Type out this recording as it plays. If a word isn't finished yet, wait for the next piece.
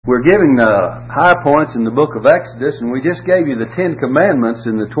We're giving the high points in the book of Exodus, and we just gave you the 10 Commandments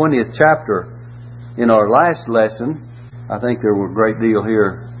in the 20th chapter in our last lesson. I think there were a great deal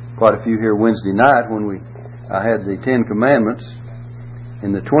here, quite a few here Wednesday night when I had the 10 Commandments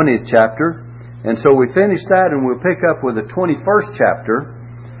in the 20th chapter. And so we finished that, and we'll pick up with the 21st chapter.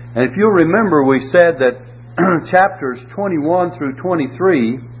 And if you'll remember, we said that chapters 21 through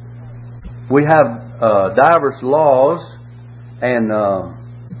 23, we have diverse laws and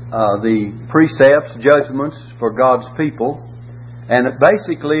the precepts, judgments for God's people. And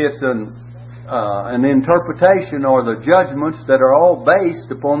basically it's an interpretation or the judgments that are all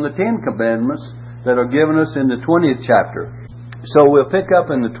based upon the 10 Commandments that are given us in the 20th chapter. So we'll pick up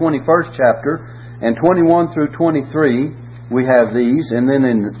in the 21st chapter, and 21 through 23 we have these, and then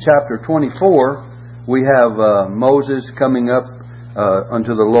in chapter 24 we have Moses coming up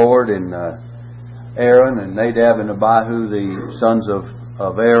unto the Lord, and Aaron and Nadab and Abihu, the sons of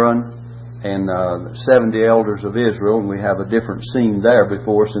Aaron, and 70 elders of Israel, and we have a different scene there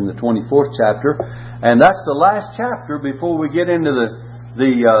before us in the 24th chapter. And that's the last chapter before we get into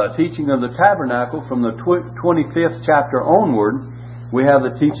the teaching of the tabernacle. From the 25th chapter onward, we have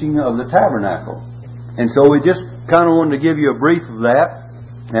the teaching of the tabernacle. And so we just kind of wanted to give you a brief of that,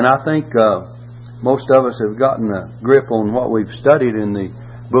 and I think most of us have gotten a grip on what we've studied in the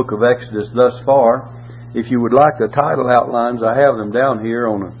book of Exodus thus far. If you would like the title outlines, I have them down here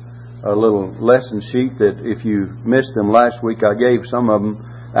on a little lesson sheet that if you missed them last week, I gave some of them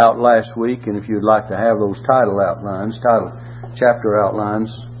out last week. And if you'd like to have those chapter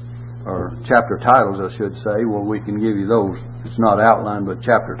outlines, or chapter titles, I should say, well, we can give you those. It's not outline, but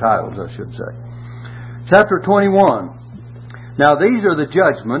chapter titles, I should say. Chapter 21. Now these are the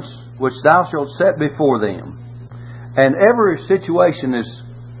judgments which thou shalt set before them. And every situation is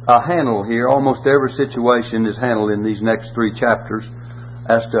handled here. Almost every situation is handled in these next 3 chapters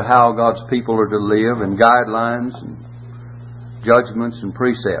as to how God's people are to live, and guidelines and judgments and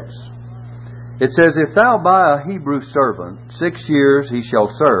precepts. It says, if thou buy a Hebrew servant, 6 years he shall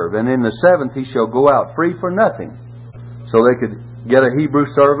serve, and in the 7th he shall go out free for nothing. So they could get a Hebrew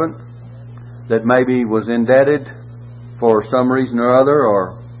servant that maybe was indebted for some reason or other,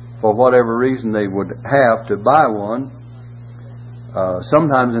 or for whatever reason they would have to buy one.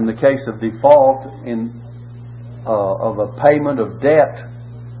 Sometimes in the case of default of a payment of debt,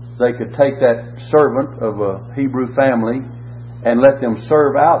 they could take that servant of a Hebrew family and let them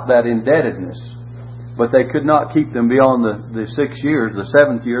serve out that indebtedness. But they could not keep them beyond the 6 years. The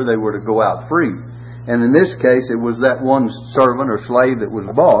 7th year they were to go out free. And in this case it was that one servant or slave that was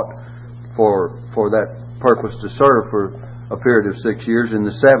bought for that purpose to serve for a period of 6 years. In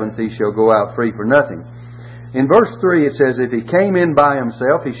the 7th he shall go out free for nothing. In verse 3 it says, if he came in by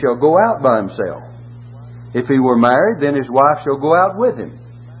himself, he shall go out by himself. If he were married, then his wife shall go out with him.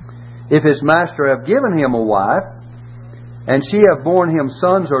 If his master have given him a wife, and she have borne him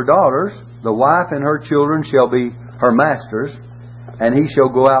sons or daughters, the wife and her children shall be her master's, and he shall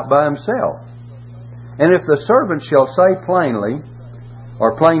go out by himself. And if the servant shall say plainly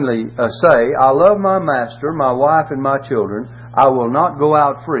say, I love my master, my wife, and my children, I will not go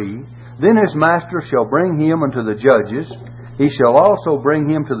out free, then his master shall bring him unto the judges. He shall also bring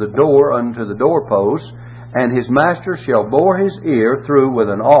him to the door unto the doorpost, and his master shall bore his ear through with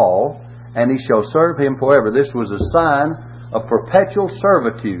an awl, and he shall serve him forever. This was a sign of perpetual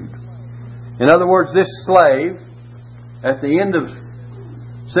servitude. In other words, this slave, at the end of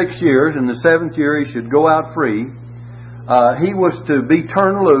 6 years, in the 7th year he should go out free. He was to be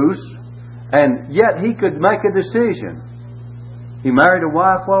turned loose, and yet he could make a decision. He married a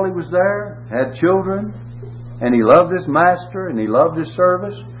wife while he was there, had children, and he loved his master, and he loved his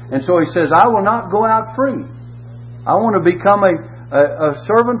service. And so he says, I will not go out free. I want to become a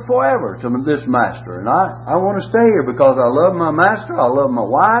servant forever to this master. And I want to stay here because I love my master, I love my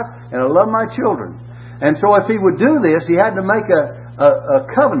wife, and I love my children. And so if he would do this, he had to make a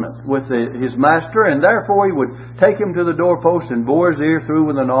covenant with his master, and therefore he would take him to the doorpost and bore his ear through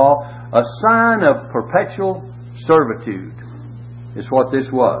with an awl, a sign of perpetual servitude. Is what this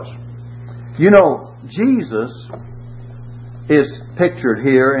was. You know, Jesus is pictured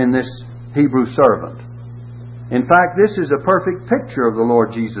here in this Hebrew servant. In fact, this is a perfect picture of the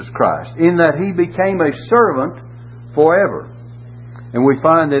Lord Jesus Christ, in that He became a servant forever. And we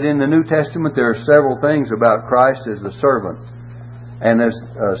find that in the New Testament there are several things about Christ as the servant and as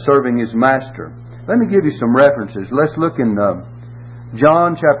serving His master. Let me give you some references. Let's look in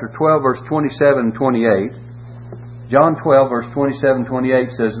John chapter 12, verse 27 and 28. John 12, verse 27-28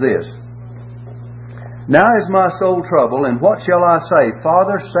 says this, Now is my soul troubled, and what shall I say?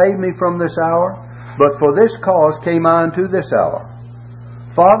 Father, save me from this hour. But for this cause came I unto this hour.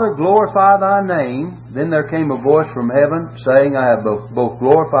 Father, glorify thy name. Then there came a voice from heaven saying, I have both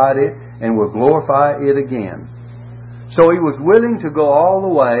glorified it and will glorify it again. So he was willing to go all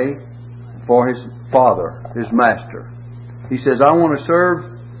the way for his Father, his Master. He says, I want to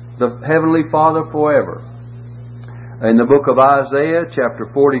serve the Heavenly Father forever. In the book of Isaiah,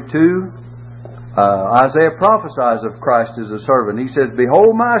 chapter 42, Isaiah prophesies of Christ as a servant. He says,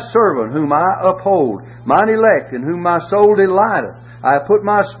 Behold my servant whom I uphold, mine elect in whom my soul delighteth. I have put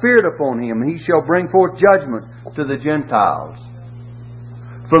my spirit upon him. He shall bring forth judgment to the Gentiles.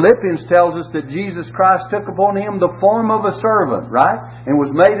 Philippians tells us that Jesus Christ took upon him the form of a servant, right? And was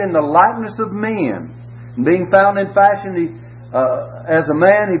made in the likeness of men. And being found in fashion, as a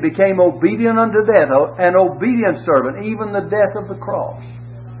man, he became obedient unto death, an obedient servant, even the death of the cross.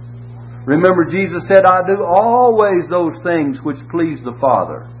 Remember, Jesus said, I do always those things which please the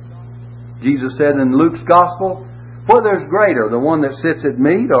Father. Jesus said in Luke's Gospel, whether is greater, the one that sits at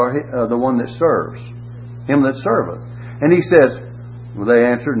meat or the one that serves? Him that serveth. And he says, well, they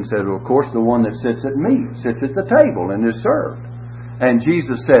answered and said, well, of course, the one that sits at meat, sits at the table and is served. And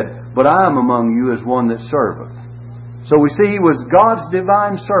Jesus said, but I am among you as one that serveth. So we see he was God's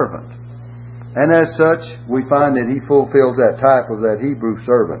divine servant. And as such, we find that he fulfills that type of that Hebrew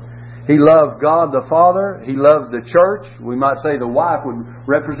servant. He loved God the Father. He loved the church. We might say the wife would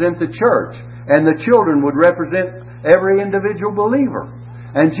represent the church. And the children would represent every individual believer.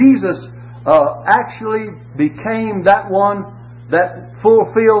 And Jesus actually became that one that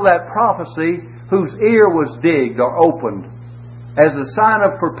fulfilled that prophecy whose ear was digged or opened as a sign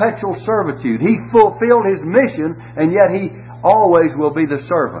of perpetual servitude. He fulfilled his mission, and yet he always will be the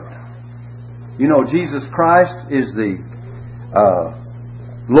servant. You know, Jesus Christ is the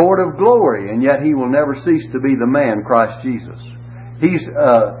Lord of glory, and yet he will never cease to be the man, Christ Jesus. He's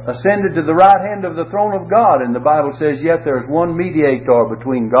ascended to the right hand of the throne of God, and the Bible says, yet there is one mediator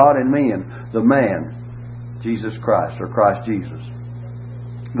between God and men, the man, Jesus Christ, or Christ Jesus.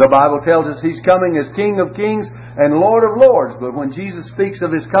 The Bible tells us he's coming as King of kings and Lord of lords, but when Jesus speaks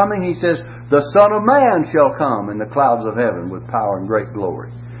of his coming, he says, the Son of Man shall come in the clouds of heaven with power and great glory.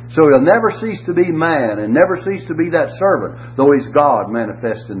 So he'll never cease to be man and never cease to be that servant, though he's God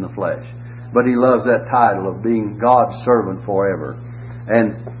manifest in the flesh. But he loves that title of being God's servant forever.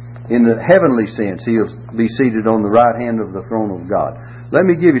 And in the heavenly sense, he'll be seated on the right hand of the throne of God. Let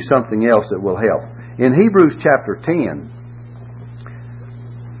me give you something else that will help. In Hebrews chapter 10,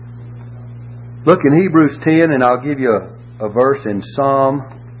 look in Hebrews 10, and I'll give you a verse in Psalm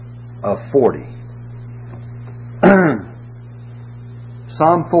 40.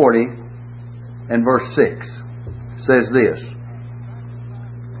 Psalm 40 and verse 6 says this,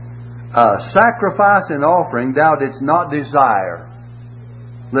 sacrifice and offering thou didst not desire.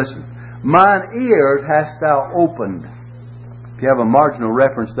 Listen, mine ears hast thou opened. If you have a marginal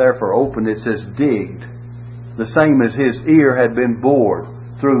reference there for opened, it says digged. The same as his ear had been bored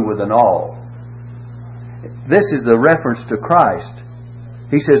through with an awl. This is the reference to Christ.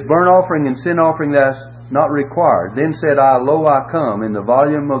 He says, burnt offering and sin offering thou hast not required. Then said I, lo, I come. In the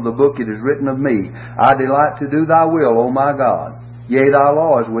volume of the book it is written of me, I delight to do thy will, O my God. Yea, thy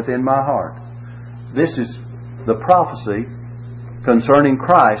law is within my heart. This is the prophecy concerning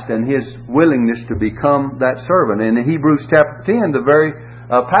Christ and his willingness to become that servant. In Hebrews chapter 10, the very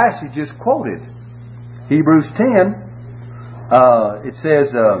passage is quoted. Hebrews 10, it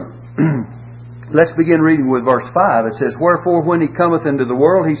says, let's begin reading with verse 5. It says, wherefore when he cometh into the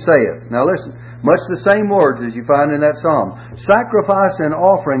world, he saith. Now listen, much the same words as you find in that psalm. Sacrifice and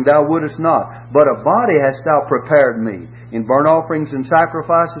offering thou wouldest not, but a body hast thou prepared me. In burnt offerings and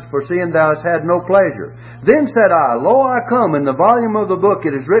sacrifices for sin thou hast had no pleasure. Then said I, lo, I come. In the volume of the book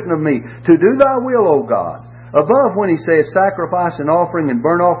it is written of me, to do thy will, O God. Above when he says sacrifice and offering and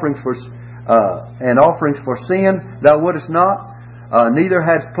burnt offerings for sin thou wouldest not, neither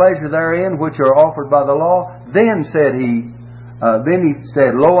hadst pleasure therein which are offered by the law. Then he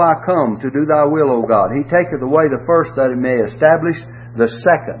said, lo, I come to do thy will, O God. He taketh away the first that he may establish the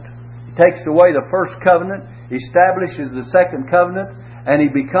second. He takes away the first covenant, establishes the second covenant, and he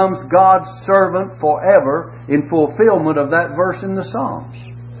becomes God's servant forever in fulfillment of that verse in the Psalms.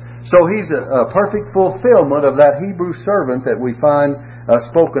 So he's a perfect fulfillment of that Hebrew servant that we find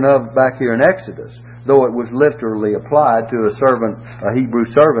spoken of back here in Exodus, though it was literally applied to a Hebrew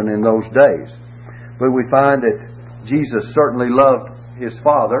servant in those days. But we find that Jesus certainly loved his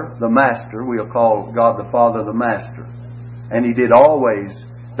Father, the Master. We'll call God the Father the Master. And he did always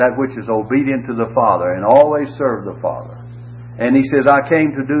that which is obedient to the Father and always served the Father. And he says, I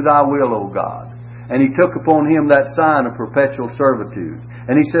came to do thy will, O God. And he took upon him that sign of perpetual servitude.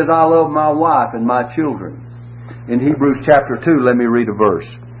 And he says, I love my wife and my children. In Hebrews chapter 2, let me read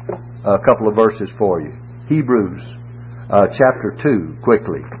a couple of verses for you. Hebrews chapter 2,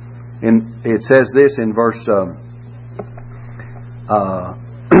 quickly. It says this in verse 12.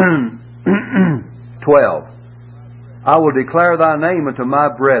 I will declare thy name unto my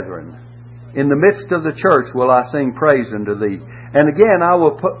brethren. In the midst of the church will I sing praise unto thee. And again I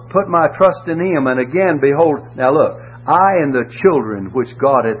will put my trust in him. And again, behold, now look, I and the children which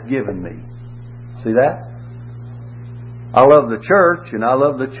God hath given me. See that? I love the church and I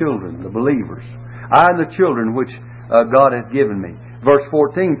love the children, the believers. I and the children which God hath given me. Verse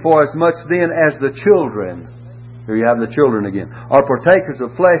 14, for as much then as the children, here you have the children again, are partakers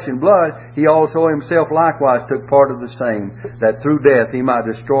of flesh and blood, he also himself likewise took part of the same, that through death he might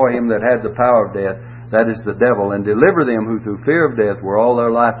destroy him that had the power of death, that is the devil, and deliver them who through fear of death were all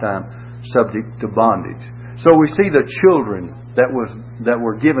their lifetime subject to bondage. So we see the children that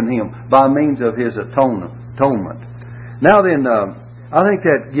were given him by means of his atonement. Now then, I think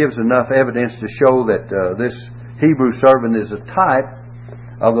that gives enough evidence to show that this Hebrew servant is a type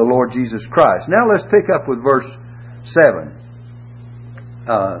of the Lord Jesus Christ. Now let's pick up with verse 7.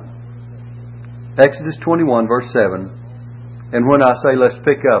 Exodus 21, verse 7. And when I say let's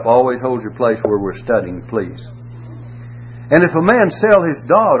pick up, always hold your place where we're studying, please. And if a man sell his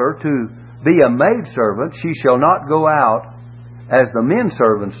daughter to be a maidservant, she shall not go out as the men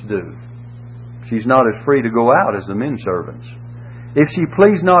servants do. She's not as free to go out as the men servants. If she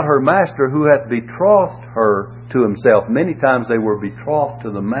please not her master who hath betrothed her to himself, many times they were betrothed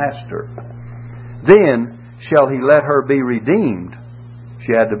to the master, then shall he let her be redeemed.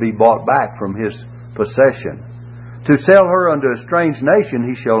 She had to be bought back from his possession. To sell her unto a strange nation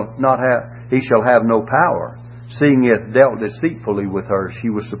he shall have no power, seeing he hath dealt deceitfully with her. She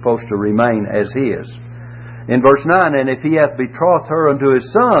was supposed to remain as his. In verse 9, and if he hath betrothed her unto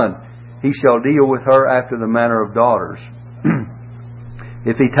his son, he shall deal with her after the manner of daughters.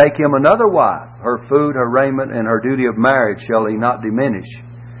 If he take him another wife, her food, her raiment, and her duty of marriage shall he not diminish.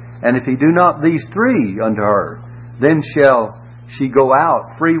 And if he do not these three unto her, then shall she go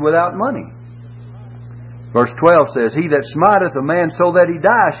out free without money. Verse 12 says, he that smiteth a man so that he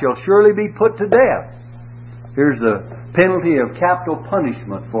die shall surely be put to death. Here's the penalty of capital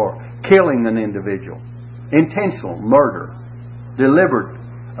punishment for killing an individual. Intentional murder. Deliberate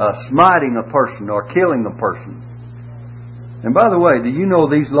smiting a person or killing a person. And by the way, do you know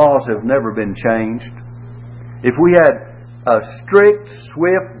these laws have never been changed? If we had a strict,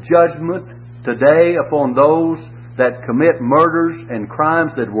 swift judgment today upon those that commit murders and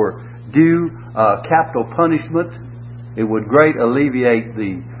crimes that were due capital punishment, it would greatly alleviate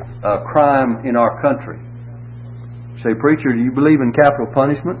the crime in our country. Say, preacher, do you believe in capital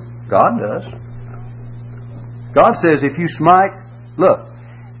punishment? God does. God says if you smite, look,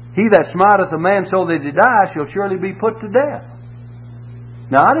 he that smiteth a man so that he die shall surely be put to death.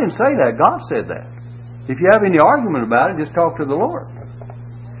 Now, I didn't say that. God said that. If you have any argument about it, just talk to the Lord.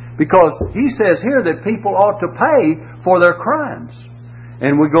 Because He says here that people ought to pay for their crimes.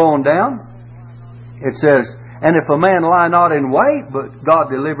 And we go on down. It says, and if a man lie not in wait, but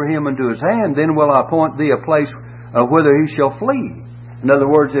God deliver him into his hand, then will I appoint thee a place whither he shall flee. In other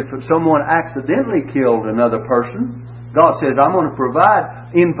words, if someone accidentally killed another person, God says, I'm going to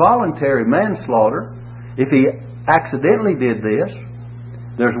provide involuntary manslaughter. If he accidentally did this,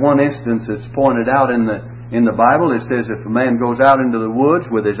 there's one instance that's pointed out in the Bible. It says if a man goes out into the woods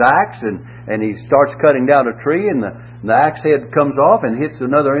with his axe and he starts cutting down a tree and the axe head comes off and hits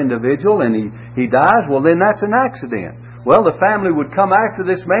another individual and he dies, well then that's an accident. Well, the family would come after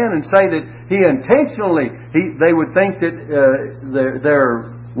this man and say that he intentionally, they would think that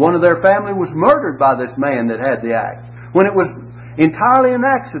one of their family was murdered by this man that had the axe, when it was entirely an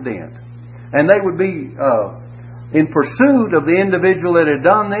accident. And they would be in pursuit of the individual that had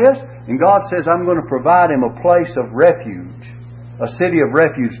done this, and God says, I'm going to provide him a place of refuge, a city of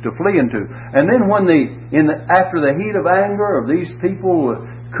refuge to flee into. And then when after the heat of anger of these people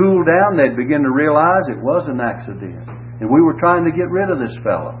cooled down, they'd begin to realize it was an accident. And we were trying to get rid of this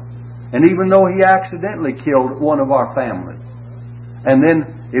fellow. And even though he accidentally killed one of our family, and then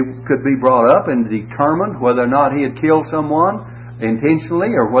it could be brought up and determined whether or not he had killed someone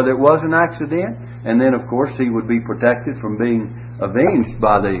intentionally or whether it was an accident. And then, of course, he would be protected from being avenged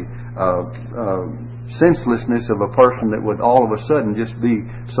by the senselessness of a person that would all of a sudden just be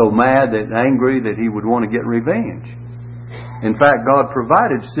so mad and angry that he would want to get revenge. In fact, God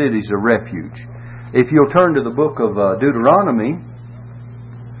provided cities of refuge. If you'll turn to the book of Deuteronomy,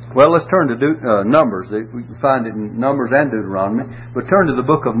 well, let's turn to Numbers. We can find it in Numbers and Deuteronomy. But turn to the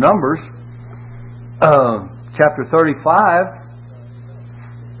book of Numbers, chapter 35.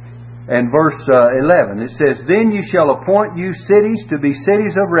 And verse 11, it says, Then you shall appoint you cities to be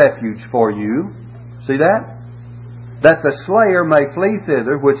cities of refuge for you. See that? That the slayer may flee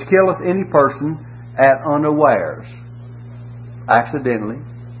thither, which killeth any person at unawares. Accidentally.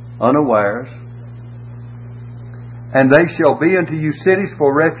 Unawares. And they shall be unto you cities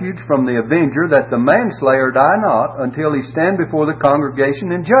for refuge from the avenger, that the manslayer die not, until he stand before the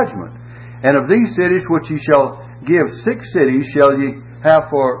congregation in judgment. And of these cities which ye shall give, 6 cities shall ye have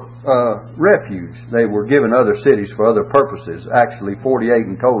for refuge. They were given other cities for other purposes. Actually 48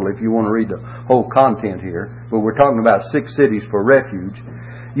 in total if you want to read the whole content here. But we're talking about 6 cities for refuge.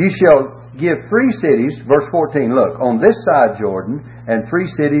 Ye shall give 3 cities, verse 14, look, on this side Jordan, and 3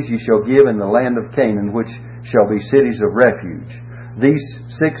 cities ye shall give in the land of Canaan, which shall be cities of refuge. These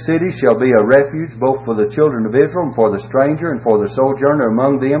 6 cities shall be a refuge both for the children of Israel and for the stranger and for the sojourner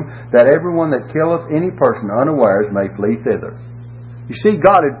among them, that everyone that killeth any person unawares may flee thither. You see,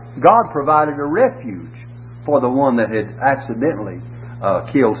 God provided a refuge for the one that had accidentally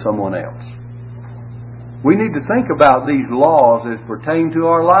killed someone else. We need to think about these laws as pertain to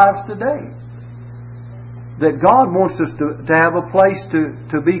our lives today. That God wants us to have a place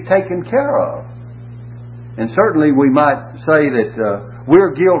to be taken care of. And certainly we might say that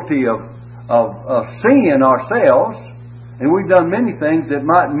we're guilty of sin ourselves, and we've done many things that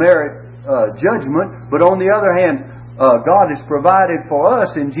might merit judgment. But on the other hand, God has provided for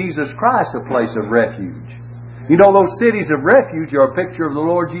us in Jesus Christ a place of refuge. You know, those cities of refuge are a picture of the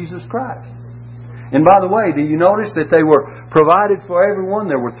Lord Jesus Christ. And by the way, do you notice that they were provided for everyone?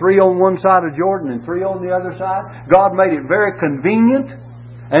 There were 3 on one side of Jordan and 3 on the other side. God made it very convenient,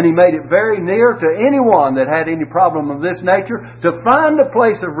 and He made it very near to anyone that had any problem of this nature to find a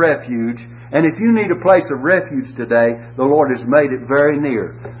place of refuge. And if you need a place of refuge today, the Lord has made it very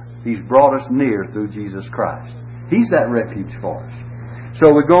near. He's brought us near through Jesus Christ. He's that refuge for us.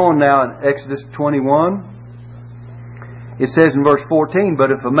 So we go on now in Exodus 21. It says in verse 14, But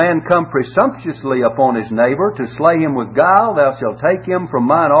if a man come presumptuously upon his neighbor to slay him with guile, thou shalt take him from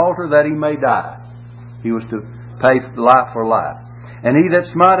mine altar that he may die. He was to pay life for life. And he that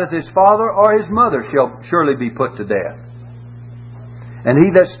smiteth his father or his mother shall surely be put to death. And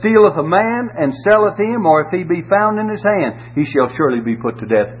he that stealeth a man and selleth him, or if he be found in his hand, he shall surely be put to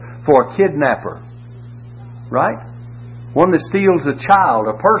death. For a kidnapper. Right? One that steals a child,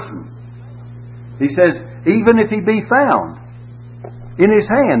 a person. He says, even if he be found in his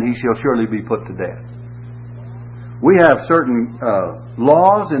hand, he shall surely be put to death. We have certain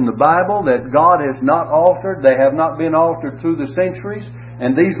laws in the Bible that God has not altered. They have not been altered through the centuries.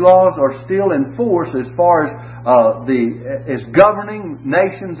 And these laws are still in force as far as governing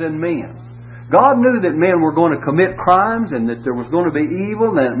nations and men. God knew that men were going to commit crimes and that there was going to be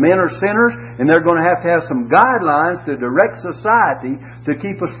evil and that men are sinners, and they're going to have some guidelines to direct society to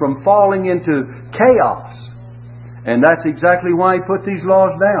keep us from falling into chaos. And that's exactly why He put these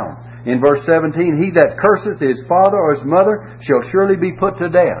laws down. In verse 17, He that curseth his father or his mother shall surely be put to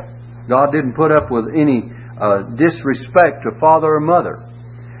death. God didn't put up with any disrespect to father or mother.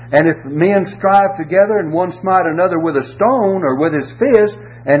 And if men strive together and one smite another with a stone or with his fist,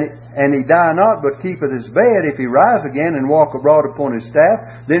 and he die not, but keepeth his bed, if he rise again and walk abroad upon his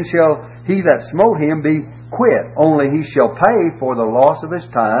staff, then shall he that smote him be quit. Only he shall pay for the loss of his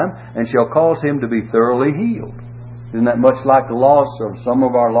time, and shall cause him to be thoroughly healed. Isn't that much like the laws of some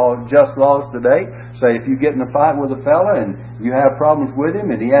of our just laws today? Say if you get in a fight with a fella and you have problems with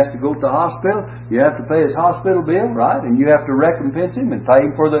him and he has to go to the hospital, you have to pay his hospital bill, right? And you have to recompense him and pay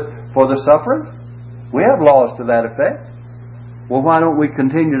him for the suffering. We have laws to that effect. Well, why don't we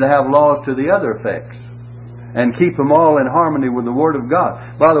continue to have laws to the other effects and keep them all in harmony with the Word of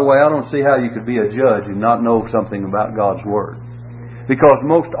God? By the way, I don't see how you could be a judge and not know something about God's Word. Because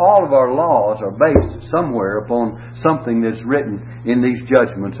most all of our laws are based somewhere upon something that's written in these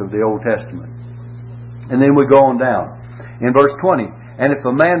judgments of the Old Testament. And then we go on down. In verse 20, And if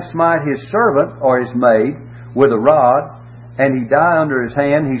a man smite his servant or his maid with a rod, and he die under his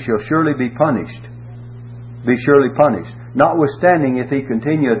hand, he shall surely be punished. Be surely punished. Notwithstanding, if he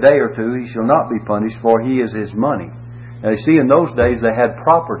continue a day or two, he shall not be punished, for he is his money. Now you see, in those days they had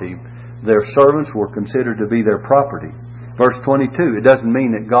property. Their servants were considered to be their property. Verse 22, it doesn't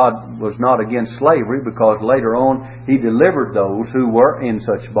mean that God was not against slavery, because later on He delivered those who were in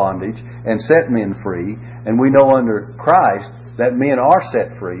such bondage and set men free. And we know under Christ that men are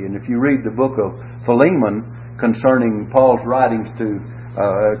set free. And if you read the book of Philemon concerning Paul's writings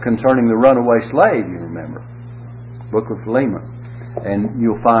concerning the runaway slave, you remember. Book of Philemon. And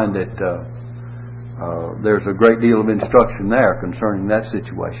you'll find that there's a great deal of instruction there concerning that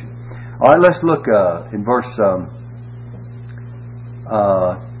situation. All right, let's look in verse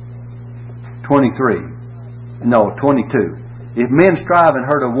 22. If men strive and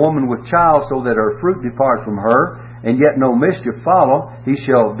hurt a woman with child so that her fruit depart from her, and yet no mischief follow, he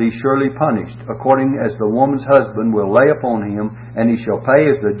shall be surely punished, according as the woman's husband will lay upon him, and he shall pay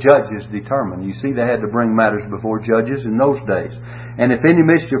as the judges determine. You see, they had to bring matters before judges in those days. And if any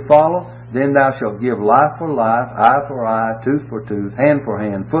mischief follow, then thou shalt give life for life, eye for eye, tooth for tooth, hand for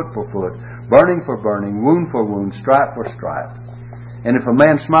hand, foot for foot, burning for burning, wound for wound, stripe for stripe. And if a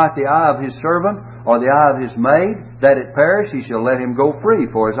man smite the eye of his servant, or the eye of his maid, that it perish, he shall let him go free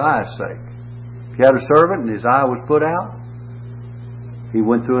for his eye's sake. If he had a servant and his eye was put out, he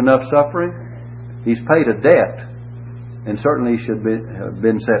went through enough suffering, he's paid a debt, and certainly he should have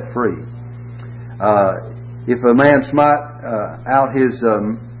been set free. If a man smite out his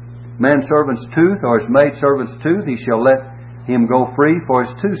manservant's tooth or his maidservant's tooth, he shall let him go free for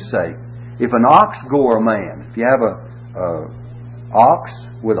his tooth's sake. If an ox gore a man, if you have a ox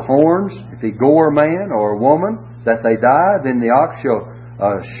with horns, if he gore a man or a woman that they die, then the ox shall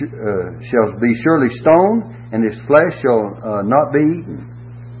be surely stoned, and his flesh shall not be eaten.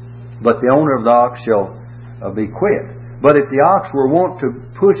 But the owner of the ox shall be quit. But if the ox were wont to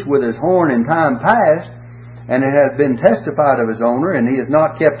push with his horn in time past, and it hath been testified of his owner, and he hath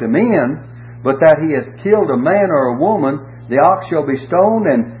not kept him in, but that he hath killed a man or a woman, the ox shall be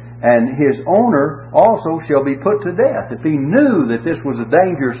stoned, and his owner also shall be put to death. If he knew that this was a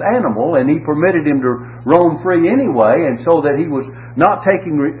dangerous animal and he permitted him to roam free anyway, and so that he was not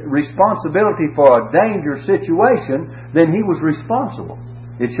taking responsibility for a dangerous situation, then he was responsible.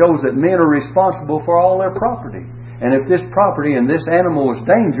 It shows that men are responsible for all their property. And if this property and this animal was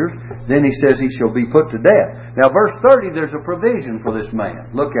dangerous, then he says he shall be put to death. Now verse 30, there's a provision for this man.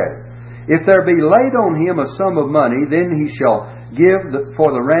 Look at it. If there be laid on him a sum of money, then he shall give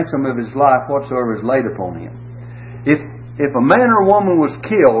for the ransom of his life whatsoever is laid upon him. If a man or woman was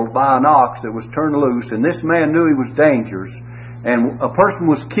killed by an ox that was turned loose, and this man knew he was dangerous, and a person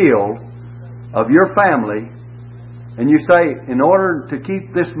was killed of your family, and you say, in order to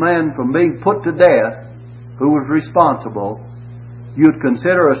keep this man from being put to death, who was responsible, you'd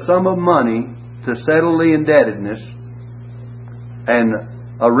consider a sum of money to settle the indebtedness, and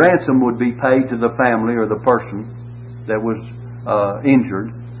a ransom would be paid to the family or the person that was injured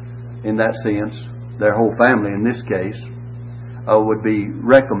in that sense. Their whole family in this case would be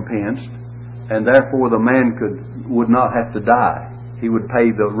recompensed, and therefore the man would not have to die. He would pay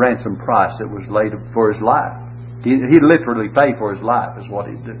the ransom price that was laid for his life. He'd literally pay for his life is what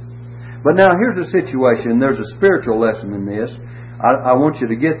he'd do. But now here's a situation. There's a spiritual lesson in this. I want you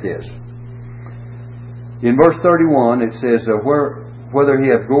to get this. In verse 31 it says, whether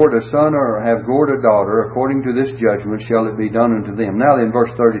he have gored a son or have gored a daughter, according to this judgment shall it be done unto them. Now in verse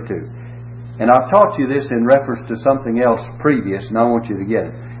 32. And I've taught you this in reference to something else previous, and I want you to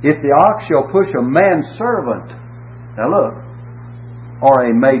get it. If the ox shall push a manservant, now look, or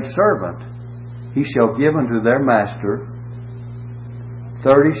a maidservant, he shall give unto their master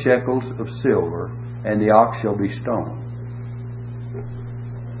 30 shekels of silver, and the ox shall be stoned.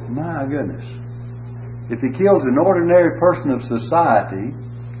 My goodness. If he kills an ordinary person of society,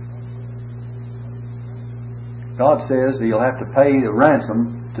 God says he'll have to pay a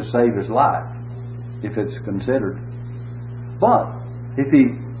ransom to save his life, if it's considered. But if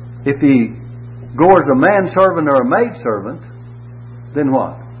he gores a manservant or a maidservant, then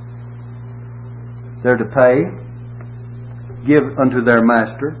what? They're to pay, give unto their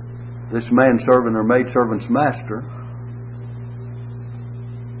master, this manservant or maidservant's master,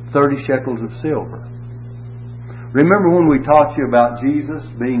 30 shekels of silver. Remember when we taught you about Jesus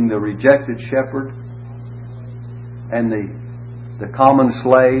being the rejected shepherd and the common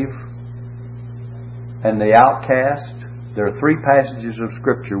slave and the outcast? There are 3 passages of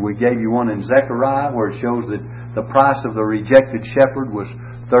Scripture. We gave you one in Zechariah where it shows that the price of the rejected shepherd was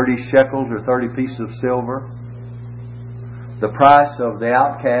 30 shekels or 30 pieces of silver. The price of the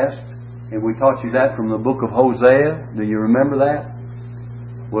outcast, and we taught you that from the book of Hosea, do you remember that?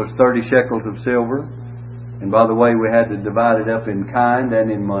 Was 30 shekels of silver. And by the way, we had to divide it up in kind and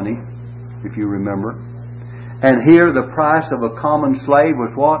in money, if you remember. And here the price of a common slave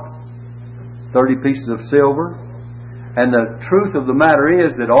was what? 30 pieces of silver. And the truth of the matter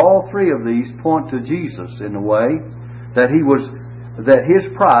is that all 3 of these point to Jesus in a way. That his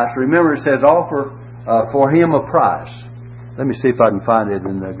price, remember it says offer for him a price. Let me see if I can find it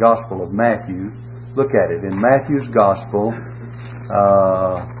in the Gospel of Matthew. Look at it in Matthew's Gospel.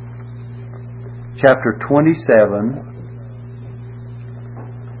 Chapter 27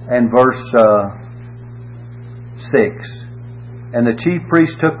 and verse 6. And the chief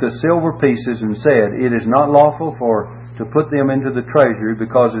priest took the silver pieces and said, It is not lawful to put them into the treasury,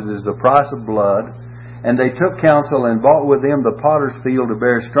 because it is the price of blood. And they took counsel and bought with them the potter's field to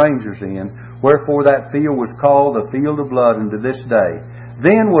bear strangers in. Wherefore that field was called the field of blood unto this day.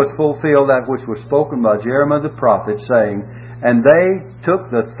 Then was fulfilled that which was spoken by Jeremiah the prophet, saying, And they took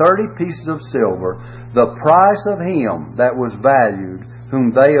the 30 pieces of silver, the price of him that was valued,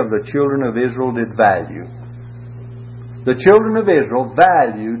 whom they of the children of Israel did value. The children of Israel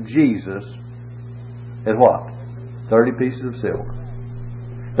valued Jesus at what? 30 pieces of silver.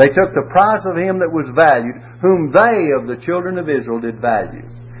 They took the price of him that was valued, whom they of the children of Israel did value.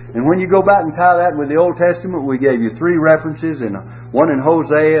 And when you go back and tie that with the Old Testament, we gave you 3 references, one in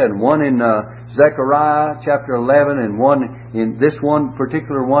Hosea and one in Zechariah chapter 11, and one in this one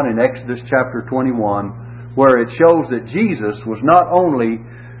particular one in Exodus chapter 21, where it shows that Jesus was not only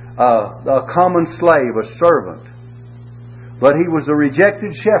a common slave, a servant, but He was a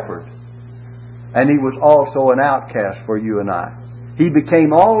rejected shepherd, and He was also an outcast for you and I. He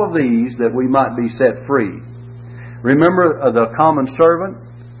became all of these that we might be set free. Remember the common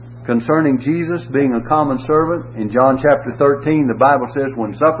servant? Concerning Jesus being a common servant, in John chapter 13, the Bible says,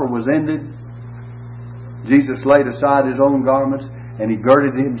 when supper was ended, Jesus laid aside His own garments and He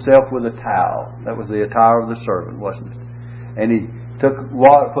girded Himself with a towel. That was the attire of the servant, wasn't it? And He put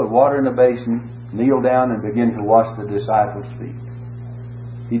water in a basin, kneeled down, and began to wash the disciples' feet.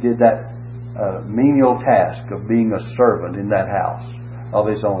 He did that menial task of being a servant in that house of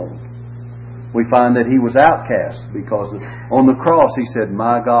His own. We find that He was outcast because on the cross He said,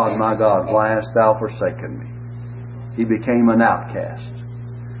 my God, why hast Thou forsaken me? He became an outcast.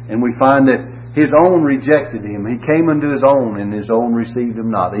 And we find that His own rejected Him. He came unto His own, and His own received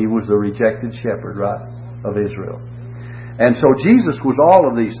Him not. He was the rejected shepherd, right, of Israel. And so Jesus was all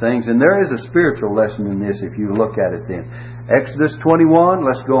of these things, and there is a spiritual lesson in this if you look at it then. Exodus 21,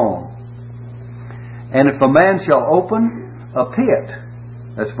 let's go on. And if a man shall open a pit,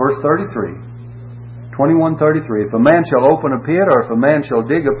 that's verse 33. 21:33. If a man shall open a pit, or if a man shall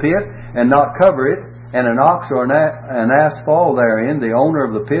dig a pit and not cover it, and an ox or an ass fall therein, the owner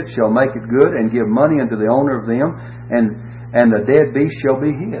of the pit shall make it good and give money unto the owner of them, and the dead beast shall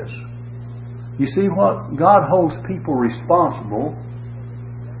be his. You see what? God holds people responsible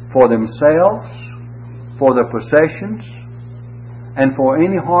for themselves, for their possessions, and for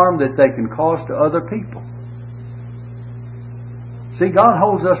any harm that they can cause to other people. See, God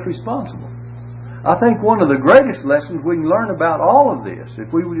holds us responsible. I think one of the greatest lessons we can learn about all of this, if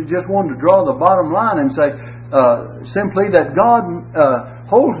we just wanted to draw the bottom line and say simply that God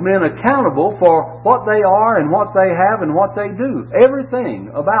holds men accountable for what they are and what they have and what they do. Everything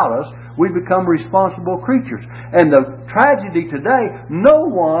about us, we become responsible creatures. And the tragedy today, no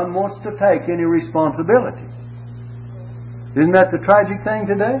one wants to take any responsibility. Isn't that the tragic thing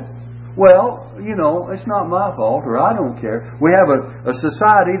today? Well, it's not my fault, or I don't care. We have a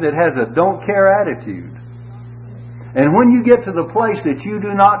society that has a don't care attitude. And when you get to the place that you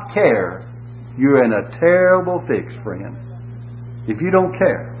do not care, you're in a terrible fix, friend. If you don't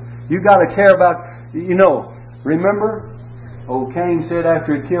care. You've got to care about, remember, old Cain said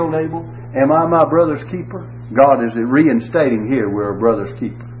after he killed Abel, am I my brother's keeper? God is reinstating here, we're a brother's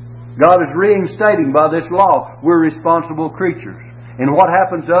keeper. God is reinstating by this law, we're responsible creatures. And what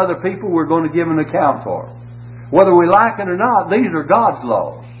happens to other people, we're going to give an account for. Whether we like it or not, these are God's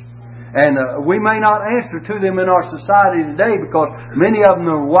laws. And we may not answer to them in our society today because many of them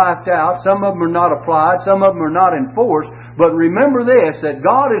are wiped out. Some of them are not applied. Some of them are not enforced. But remember this, that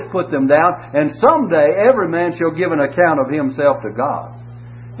God has put them down, and someday every man shall give an account of himself to God.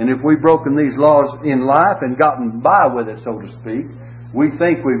 And if we've broken these laws in life and gotten by with it, so to speak, we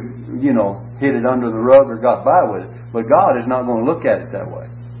think we've, hid it under the rug or got by with it. But God is not going to look at it that way.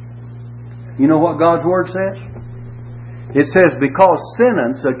 You know what God's Word says? It says, because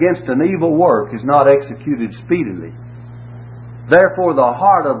sentence against an evil work is not executed speedily, therefore the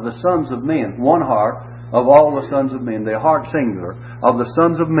heart of the sons of men, one heart of all the sons of men, the heart singular of the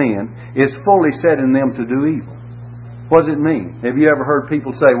sons of men, is fully set in them to do evil. What does it mean? Have you ever heard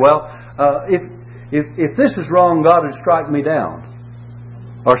people say, well, if this is wrong, God would strike me down.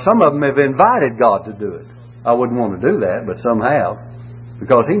 Or some of them have invited God to do it. I wouldn't want to do that, but some have.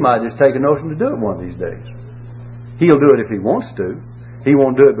 Because He might just take a notion to do it one of these days. He'll do it if He wants to. He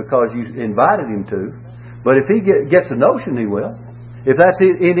won't do it because you invited Him to. But if He gets a notion, He will. If that's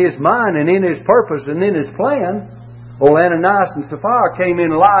in His mind and in His purpose and in His plan. Old Ananias and Sapphira came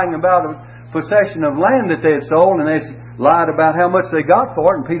in lying about a possession of land that they had sold, and they lied about how much they got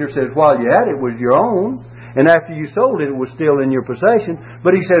for it. And Peter says, while you had it, it was your own. And after you sold it, it was still in your possession.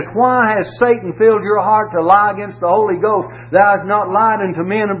 But he says, why has Satan filled your heart to lie against the Holy Ghost? Thou hast not lied unto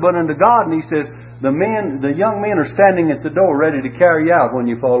men, but unto God. And he says, the young men are standing at the door ready to carry you out when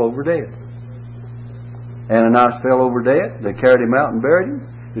you fall over dead. Ananias fell over dead. They carried him out and buried him.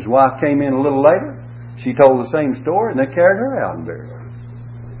 His wife came in a little later. She told the same story, and they carried her out and buried her.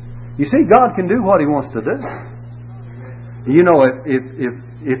 You see, God can do what He wants to do. You know,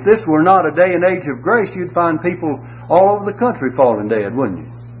 if this were not a day and age of grace, you'd find people all over the country falling dead, wouldn't you?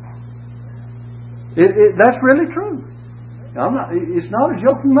 That's really true. It's not a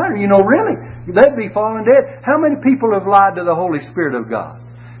joking matter. You know, really, they'd be falling dead. How many people have lied to the Holy Spirit of God?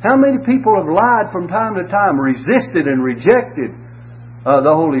 How many people have lied from time to time, resisted and rejected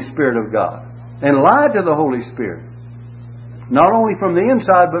the Holy Spirit of God, and lied to the Holy Spirit? Not only from the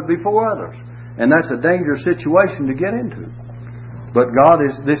inside, but before others. And that's a dangerous situation to get into. But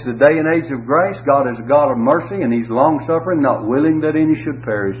this is a day and age of grace. God is a God of mercy, and He's long-suffering, not willing that any should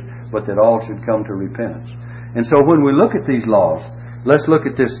perish, but that all should come to repentance. And so when we look at these laws, let's look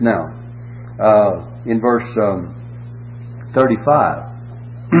at this now. In verse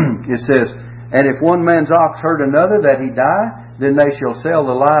 35, it says, And if one man's ox hurt another that he die, then they shall sell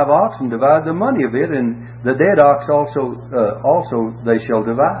the live ox and divide the money of it, and the dead ox also they shall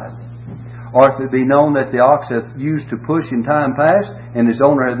divide. Or if it be known that the ox hath used to push in time past, and his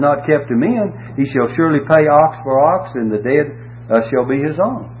owner hath not kept him in, he shall surely pay ox for ox, and the dead shall be his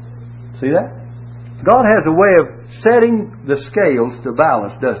own. See that? God has a way of setting the scales to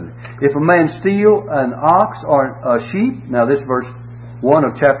balance, doesn't He? If a man steal an ox or a sheep, now this verse 1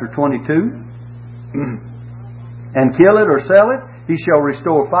 of chapter 22, and kill it or sell it, he shall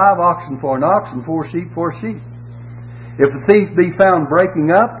restore 5 oxen for an ox and 4 sheep for a sheep. If a thief be found breaking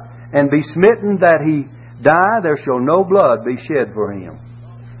up and be smitten that he die, there shall no blood be shed for him.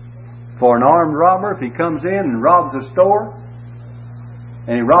 For an armed robber, if he comes in and robs a store,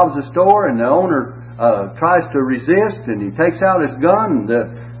 and the owner tries to resist, and he takes out his gun,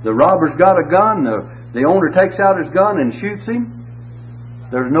 the robber's got a gun, the owner takes out his gun and shoots him,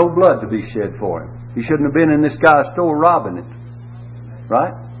 there's no blood to be shed for him. He shouldn't have been in this guy's store robbing it.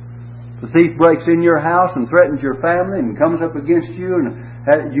 Right? The thief breaks in your house and threatens your family and comes up against you,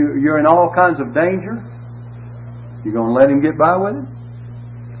 and you're in all kinds of danger. You going to let him get by with it?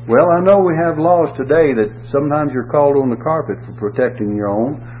 Well, I know we have laws today that sometimes you're called on the carpet for protecting your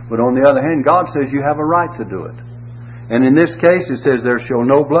own, but on the other hand, God says you have a right to do it. And in this case, it says, there shall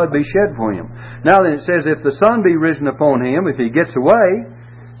no blood be shed for him. Now then, it says, if the sun be risen upon him, if he gets away,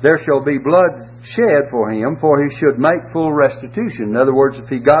 there shall be blood shed for him, for he should make full restitution. In other words, if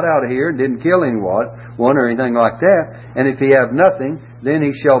he got out of here and didn't kill anyone or anything like that, and if he have nothing, then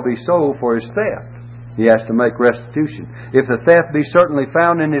he shall be sold for his theft. He has to make restitution. If the theft be certainly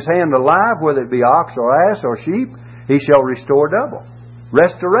found in his hand alive, whether it be ox or ass or sheep, he shall restore double.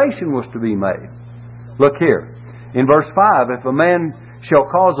 Restoration was to be made. Look here. In verse 5, if a man shall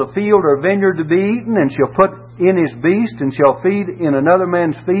cause a field or vineyard to be eaten, and shall put in his beast, and shall feed in another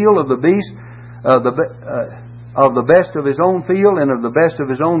man's field of the beast, of the best of his own field, and of the best of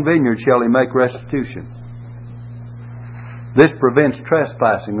his own vineyard shall he make restitution. This prevents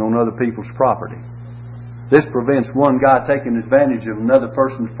trespassing on other people's property. This prevents one guy taking advantage of another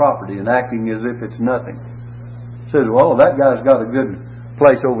person's property and acting as if it's nothing. Says, well, that guy's got a good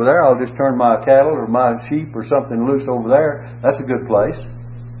place over there. I'll just turn my cattle or my sheep or something loose over there. That's a good place.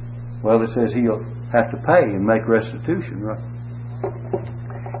 Well, it says he'll have to pay and make restitution, right?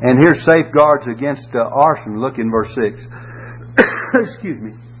 And here's safeguards against arson. Look in verse 6. Excuse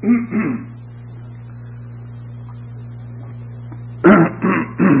me.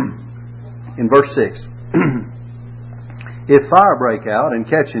 In verse 6. If fire break out and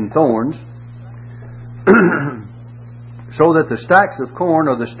catch in thorns, so that the stacks of corn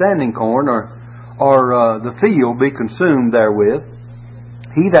or the standing corn or the field be consumed therewith,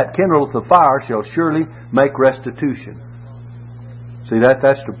 he that kindleth the fire shall surely make restitution. See,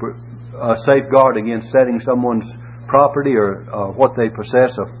 that's to safeguard against setting someone's property or what they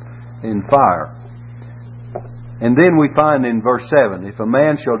possess in fire. And then we find in verse 7, if a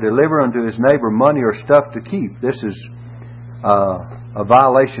man shall deliver unto his neighbor money or stuff to keep, this is a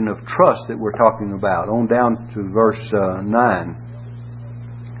violation of trust that we're talking about, on down to verse 9.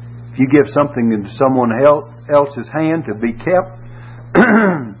 If you give something into someone else's hand to be kept,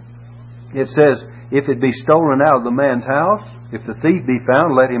 it says, if it be stolen out of the man's house, if the thief be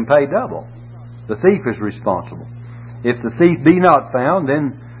found, let him pay double. The thief is responsible. If the thief be not found,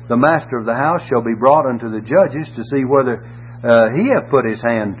 then the master of the house shall be brought unto the judges to see whether he hath put his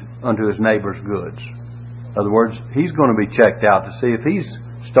hand unto his neighbor's goods. In other words, he's going to be checked out to see if he's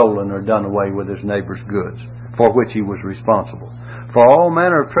stolen or done away with his neighbor's goods, for which he was responsible. For all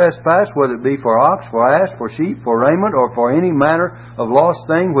manner of trespass, whether it be for ox, for ass, for sheep, for raiment, or for any manner of lost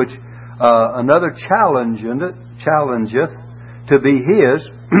thing which another challengeth to be his,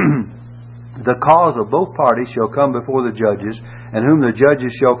 the cause of both parties shall come before the judges, and whom the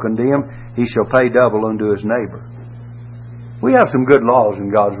judges shall condemn, he shall pay double unto his neighbor. We have some good laws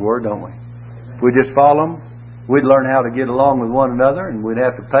in God's Word, don't we? If we just follow them, we'd learn how to get along with one another, and we'd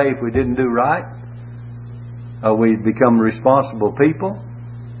have to pay if we didn't do right. We'd become responsible people.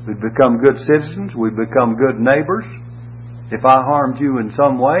 We'd become good citizens. We'd become good neighbors. If I harmed you in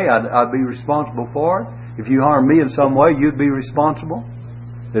some way, I'd be responsible for it. If you harmed me in some way, you'd be responsible.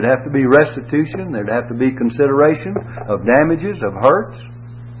 There'd have to be restitution. There'd have to be consideration of damages, of hurts,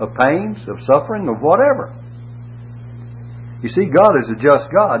 of pains, of suffering, of whatever. You see, God is a just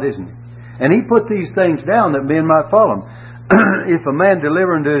God, isn't He? And He put these things down that men might follow Him. If a man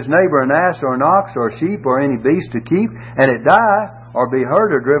deliver unto his neighbor an ass or an ox or a sheep or any beast to keep, and it die, or be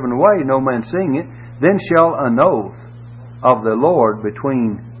hurt or driven away, no man seeing it, then shall an oath of the Lord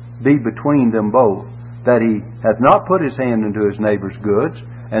be between them both, that he hath not put his hand into his neighbor's goods,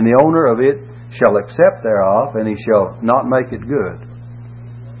 and the owner of it shall accept thereof, and he shall not make it good.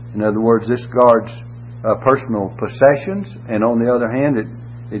 In other words, this guards personal possessions, and on the other hand,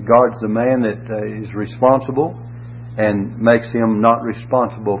 it guards the man that is responsible, and makes him not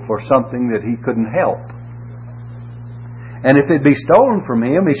responsible for something that he couldn't help. And if it be stolen from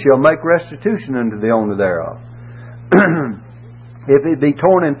him, he shall make restitution unto the owner thereof. If it be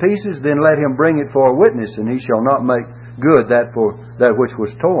torn in pieces, then let him bring it for a witness, and he shall not make good that for that which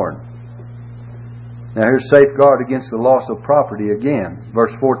was torn. Now here's safeguard against the loss of property again.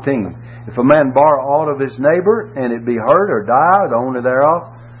 Verse 14. If a man borrow aught of his neighbor, and it be hurt or die, the owner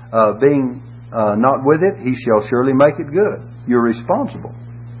thereof being not with it, he shall surely make it good. You're responsible.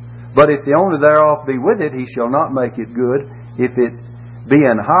 But if the owner thereof be with it, he shall not make it good. If it be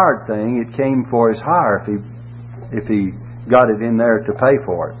an hired thing, it came for his hire, if he got it in there to pay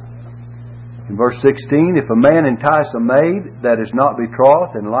for it. In verse 16, if a man entice a maid that is not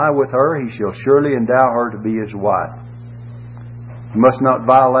betrothed, and lie with her, he shall surely endow her to be his wife. He must not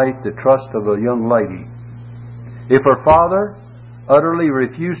violate the trust of a young lady. If her father utterly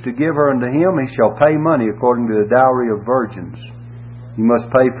refuse to give her unto him, he shall pay money according to the dowry of virgins. He must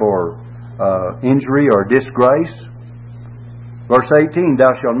pay for injury or disgrace. Verse 18,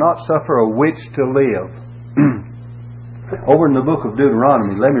 thou shalt not suffer a witch to live. Over in the book of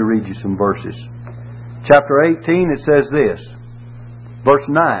Deuteronomy, let me read you some verses. Chapter 18, it says this. Verse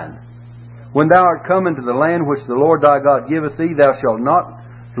 9, when thou art come into the land which the Lord thy God giveth thee, thou shalt not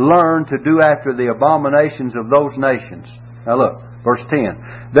learn to do after the abominations of those nations. Now look. Verse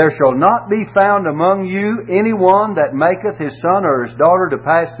 10, there shall not be found among you any one that maketh his son or his daughter to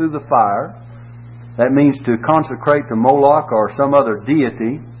pass through the fire. That means to consecrate to Moloch or some other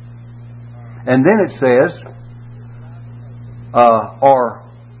deity. And then it says, or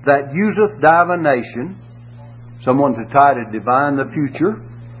that useth divination, someone to try to divine the future,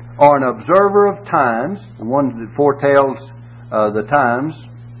 or an observer of times, the one that foretells the times,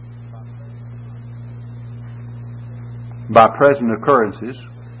 by present occurrences.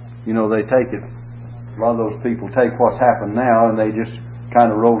 You know, they take it, a lot of those people take what's happened now and they just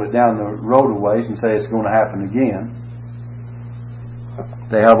kind of roll it down the road a ways and say it's going to happen again.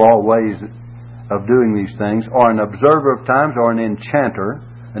 They have all ways of doing these things. Or an observer of times, or an enchanter.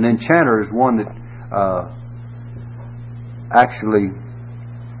 An enchanter is one that actually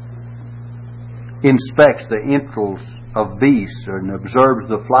inspects the entrails of beasts and observes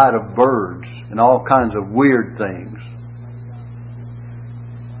the flight of birds and all kinds of weird things,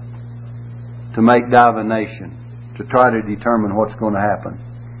 to make divination, to try to determine what's going to happen.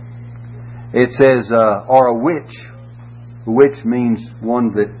 It says, or a witch. A witch means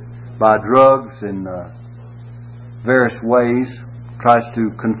one that by drugs and various ways tries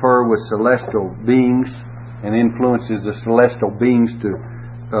to confer with celestial beings and influences the celestial beings to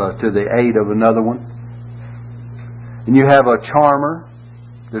the aid of another one. And you have a charmer.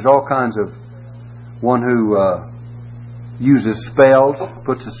 There's all kinds of one who uses spells,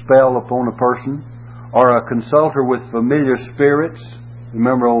 puts a spell upon a person, or a consulter with familiar spirits.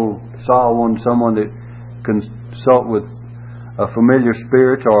 Remember old Saul wanted someone that consult with familiar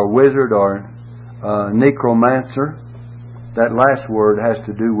spirits, or a wizard, or a necromancer. That last word has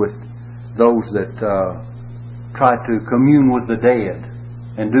to do with those that try to commune with the dead,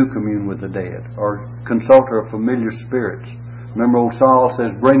 and do commune with the dead, or consulter of familiar spirits. Remember old Saul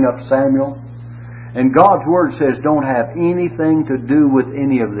says, bring up Samuel. And God's Word says don't have anything to do with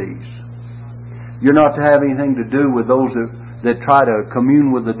any of these. You're not to have anything to do with those that try to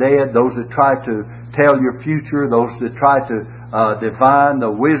commune with the dead, those that try to tell your future, those that try to divine.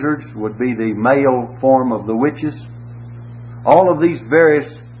 The wizards would be the male form of the witches. All of these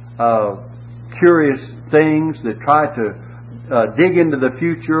various curious things that try to dig into the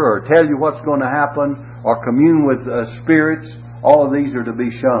future or tell you what's going to happen or commune with spirits, all of these are to be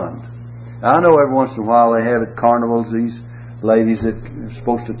shunned. Now, I know every once in a while they have at carnivals these ladies that are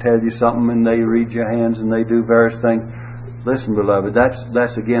supposed to tell you something and they read your hands and they do various things. Listen, beloved,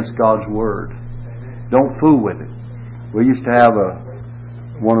 that's against God's Word. Don't fool with it. We used to have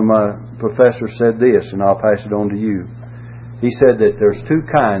one of my professors said this, and I'll pass it on to you. He said that there's two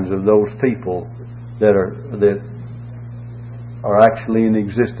kinds of those people that are actually in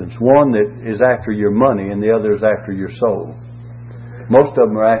existence. One that is after your money and the other is after your soul. Most of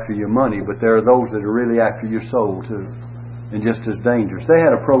them are after your money, but there are those that are really after your soul too, and just as dangerous. They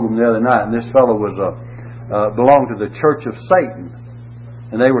had a program the other night, and this fellow was belonged to the Church of Satan.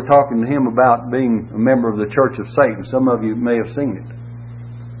 And they were talking to him about being a member of the Church of Satan. Some of you may have seen it.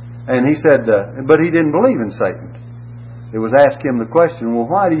 And he said, but he didn't believe in Satan. It was asked him the question,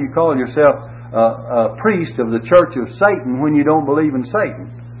 well, why do you call yourself a priest of the Church of Satan when you don't believe in Satan?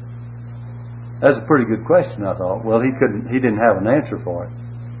 That's a pretty good question, I thought. Well, he didn't have an answer for it.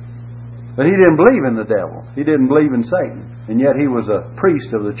 But he didn't believe in the devil. He didn't believe in Satan. And yet he was a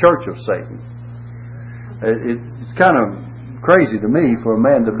priest of the Church of Satan. It's kind of crazy to me for a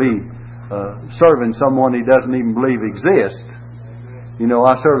man to be serving someone he doesn't even believe exists. You know,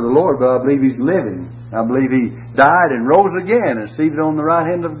 I serve the Lord, but I believe He's living. I believe He died and rose again and seated on the right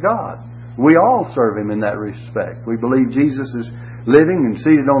hand of God. We all serve Him in that respect. We believe Jesus is living and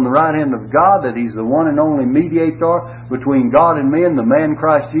seated on the right hand of God, that He's the one and only mediator between God and men, the man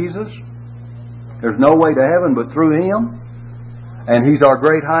Christ Jesus. There's no way to heaven but through Him. And He's our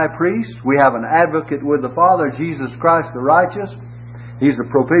great high priest. We have an advocate with the Father, Jesus Christ the righteous. He's the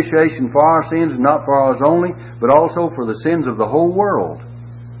propitiation for our sins, and not for ours only, but also for the sins of the whole world.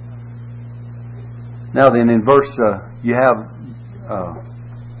 Now then, in verse, you have,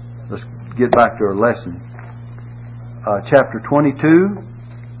 let's get back to our lesson. Chapter 22,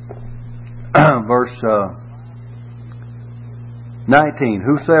 verse 19.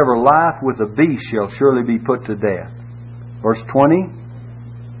 Whosoever lieth with a beast shall surely be put to death. Verse 20,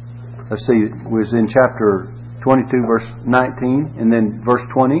 let's see, it was in chapter 22, verse 19, and then verse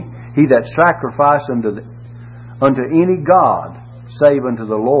 20. He that sacrifice unto any god, save unto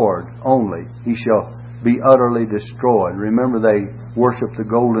the Lord only, he shall be utterly destroyed. Remember, they worship the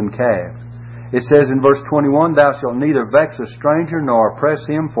golden calf. It says in verse 21, Thou shalt neither vex a stranger nor oppress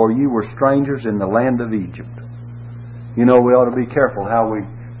him, for ye were strangers in the land of Egypt. You know, we ought to be careful how we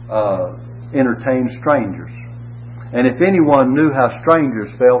entertain strangers. And if anyone knew how strangers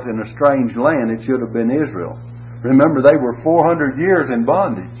felt in a strange land, it should have been Israel. Remember, they were 400 years in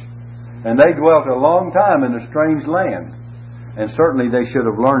bondage. And they dwelt a long time in a strange land. And certainly they should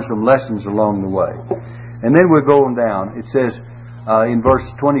have learned some lessons along the way. And then we're going down. It says in verse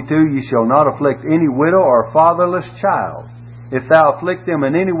 22, Ye shall not afflict any widow or fatherless child. If thou afflict them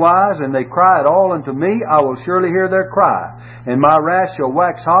in any wise, and they cry at all unto me, I will surely hear their cry. And my wrath shall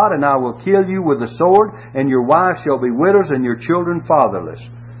wax hot, and I will kill you with the sword, and your wives shall be widows, and your children fatherless.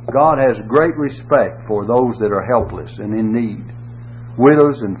 God has great respect for those that are helpless and in need.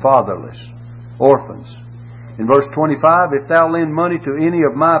 Widows and fatherless. Orphans. In verse 25, If thou lend money to any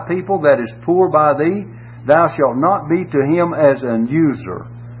of my people that is poor by thee, thou shalt not be to him as an usurer,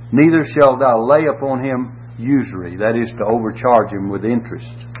 neither shalt thou lay upon him usury, that is, to overcharge him with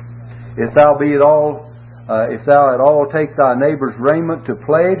interest. If thou at all take thy neighbour's raiment to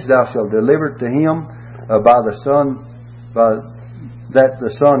pledge, thou shalt deliver it to him by the sun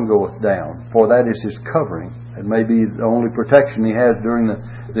goeth down, for that is his covering. It may be the only protection he has during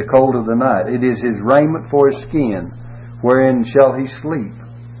the cold of the night. It is his raiment for his skin, wherein shall he sleep.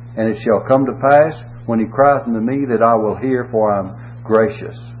 And it shall come to pass, when he crieth unto me, that I will hear, for I am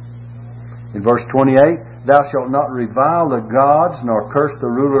gracious. In verse 28, Thou shalt not revile the gods, nor curse the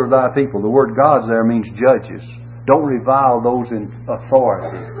ruler of thy people. The word gods there means judges. Don't revile those in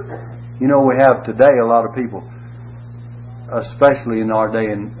authority. You know, we have today a lot of people, especially in our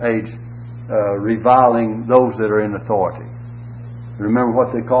day and age, reviling those that are in authority. Remember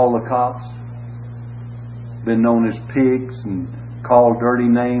what they call the cops? Been known as pigs and called dirty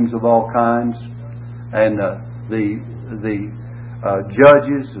names of all kinds. And the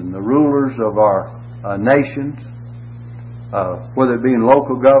judges and the rulers of our nations, whether it be in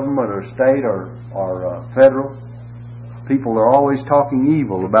local government or state or federal, people are always talking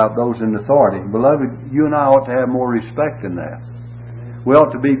evil about those in authority. Beloved, you and I ought to have more respect in that. We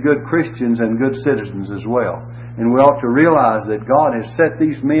ought to be good Christians and good citizens as well. And we ought to realize that God has set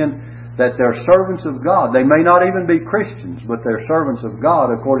these men, that they're servants of God. They may not even be Christians, but they're servants of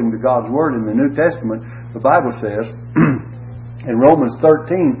God according to God's Word in the New Testament. The Bible says in Romans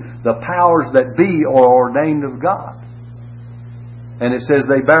 13, the powers that be are ordained of God. And it says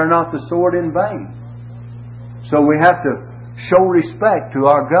they bear not the sword in vain. So we have to show respect to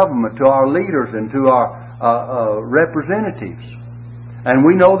our government, to our leaders, and to our representatives. And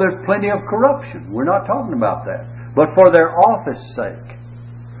we know there's plenty of corruption. We're not talking about that. But for their office sake.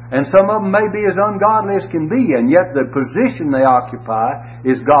 And some of them may be as ungodly as can be, and yet the position they occupy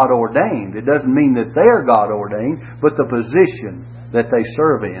is God ordained. It doesn't mean that they're God ordained, but the position that they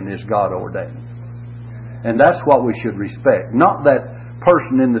serve in is God ordained. And that's what we should respect. Not that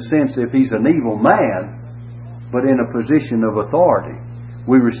person in the sense if he's an evil man, but in a position of authority.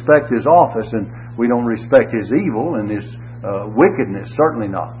 We respect his office, and we don't respect his evil and his wickedness, certainly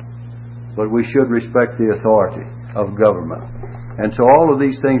not. But we should respect the authority of government. And so all of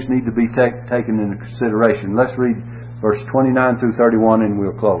these things need to be taken into consideration. Let's read verse 29 through 31 and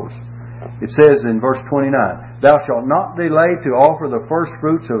we'll close. It says in verse 29, Thou shalt not delay to offer the first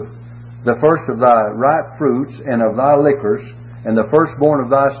of thy ripe fruits and of thy liquors, and the firstborn of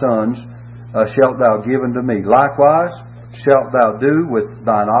thy sons shalt thou give unto me. Likewise shalt thou do with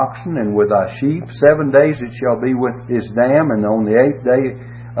thine oxen and with thy sheep. 7 days it shall be with his dam, and on the 8th day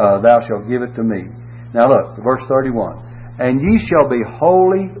thou shalt give it to me. Now look, verse 31. And ye shall be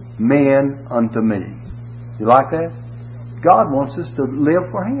holy men unto me. You like that? God wants us to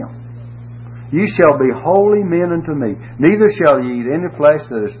live for Him. Ye shall be holy men unto me. Neither shall ye eat any flesh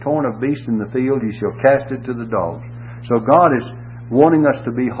that is torn of beasts in the field. Ye shall cast it to the dogs. So God is wanting us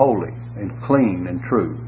to be holy and clean and true.